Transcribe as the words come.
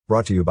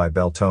brought to you by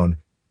Beltone,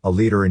 a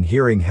leader in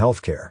hearing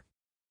healthcare.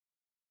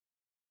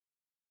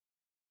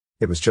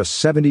 It was just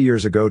 70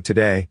 years ago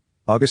today,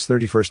 August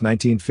 31,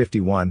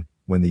 1951,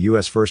 when the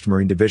U.S. 1st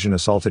Marine Division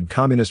assaulted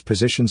communist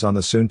positions on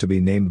the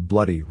soon-to-be-named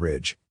Bloody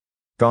Ridge.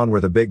 Gone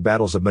were the big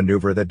battles of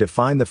maneuver that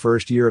defined the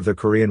first year of the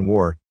Korean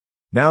War.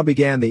 Now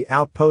began the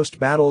outpost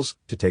battles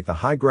to take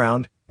the high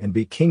ground and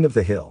be king of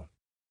the hill.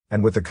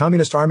 And with the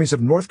communist armies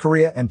of North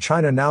Korea and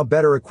China now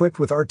better equipped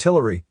with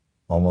artillery,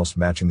 almost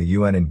matching the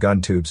UN in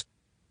gun tubes,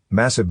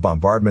 massive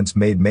bombardments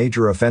made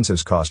major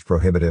offensives cost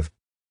prohibitive.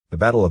 The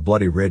Battle of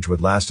Bloody Ridge would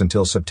last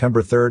until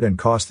September 3 and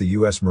cost the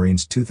U.S.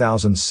 Marines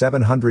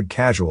 2,700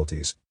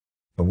 casualties.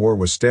 The war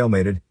was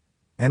stalemated,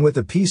 and with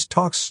the peace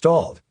talks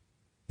stalled,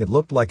 it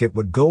looked like it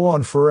would go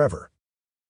on forever.